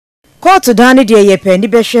Court dane de ye pendi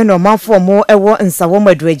be hwe no manfo mo ewo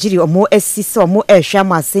Nsawam-Adoagyiri omo asisi omo ehwa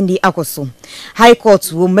masendi akoso. High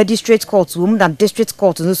court wo, magistrate court wo, na district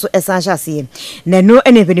court no so esanhya se. Na no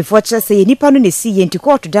ene benefo kire se ye nipa no ne si ye nti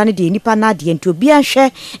court dane de nipa na de nti obi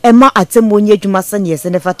ahwe ema atemonye adwuma sane ye se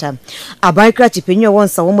ne fata. Abankra chipenyo wo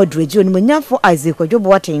Nsawam-Adoagyiri no nyamfo Isaac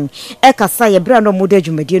Odwoboaten e kasa ye bra no moda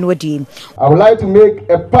adwumadie no wadi. I would like to make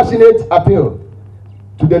a passionate appeal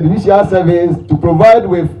to the judicial service to provide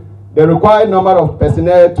with the required number of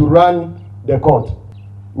personnel to run the court.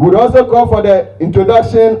 We would also call for the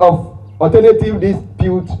introduction of alternative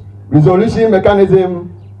dispute resolution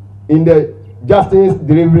mechanism in the justice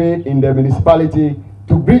delivery in the municipality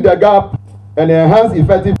to bridge the gap and enhance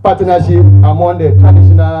effective partnership among the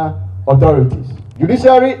traditional authorities,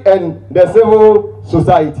 judiciary and the civil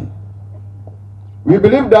society. We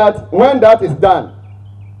believe that when that is done,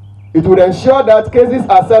 it would ensure that cases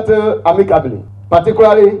are settled amicably,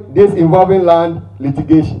 particularly these involving land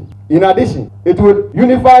litigation. In addition, it would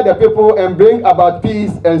unify the people and bring about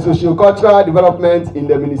peace and socio-cultural development in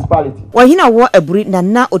the municipality. Wahina wo eburi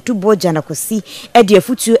na otubo jana kosi edi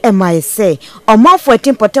efutu emaese omafo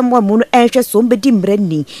etimpotem wa munu enhwe so mbedi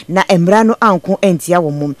mrani na emra no anko entia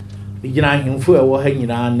wo mum. Igina himfo ewo ha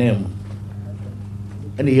nyina nam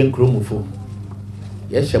ene ye nkromufo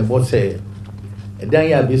ye hyebo se edan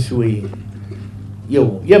ya besuwe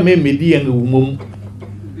yo ye memedi ye ngumum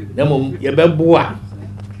na mum ye beboa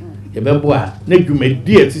na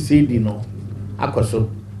dwumadi atise di no akoso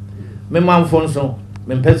me manfo nso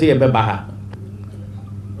me mpese ye beba ha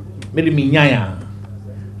me de minyanya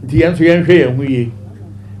nti yenso yenhwe ye huye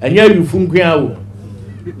anya yufu nkwa wo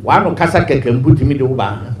wano kasa keke mbutimi de wo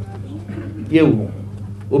ba yewu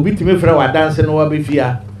obi timi frɛ wa danse no wa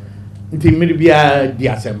befia nti mmiri bia di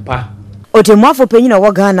asempa. Otemwafo penyina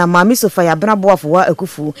wo Ghana Mami Sofa ya Brabwafo wa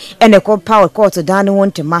Akufu ene ko power court dane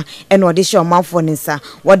wontema ene ode hye omanfo nsa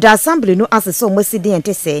woda assembly no asese omosidi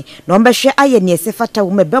entese no mbehwe aye ne esefata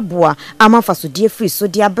wo mebeboa amanfaso die free so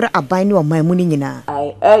die abra aban ne oman mu ni nyina.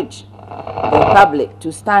 I urge the public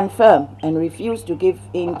to stand firm and refuse to give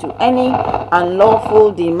in to any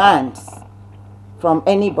unlawful demands from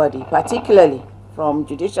anybody, particularly from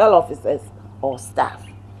judicial officers or staff.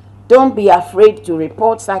 Don't be afraid to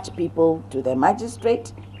report such people to the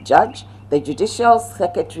magistrate, judge, the judicial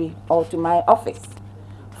secretary, or to my office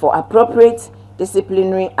for appropriate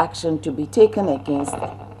disciplinary action to be taken against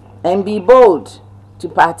them. And be bold to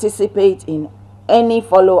participate in any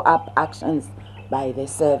follow-up actions by the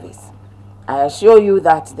service. I assure you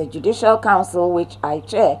that the Judicial Council, which I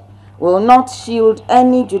chair, will not shield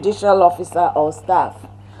any judicial officer or staff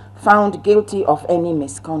found guilty of any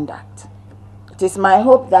misconduct. It is my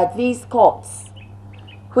hope that these courts,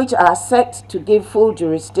 which are set to give full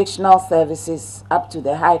jurisdictional services up to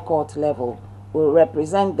the High Court level, will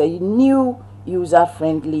represent the new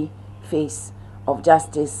user-friendly face of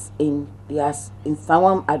justice in the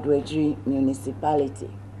Nsawam-Adoagyiri municipality.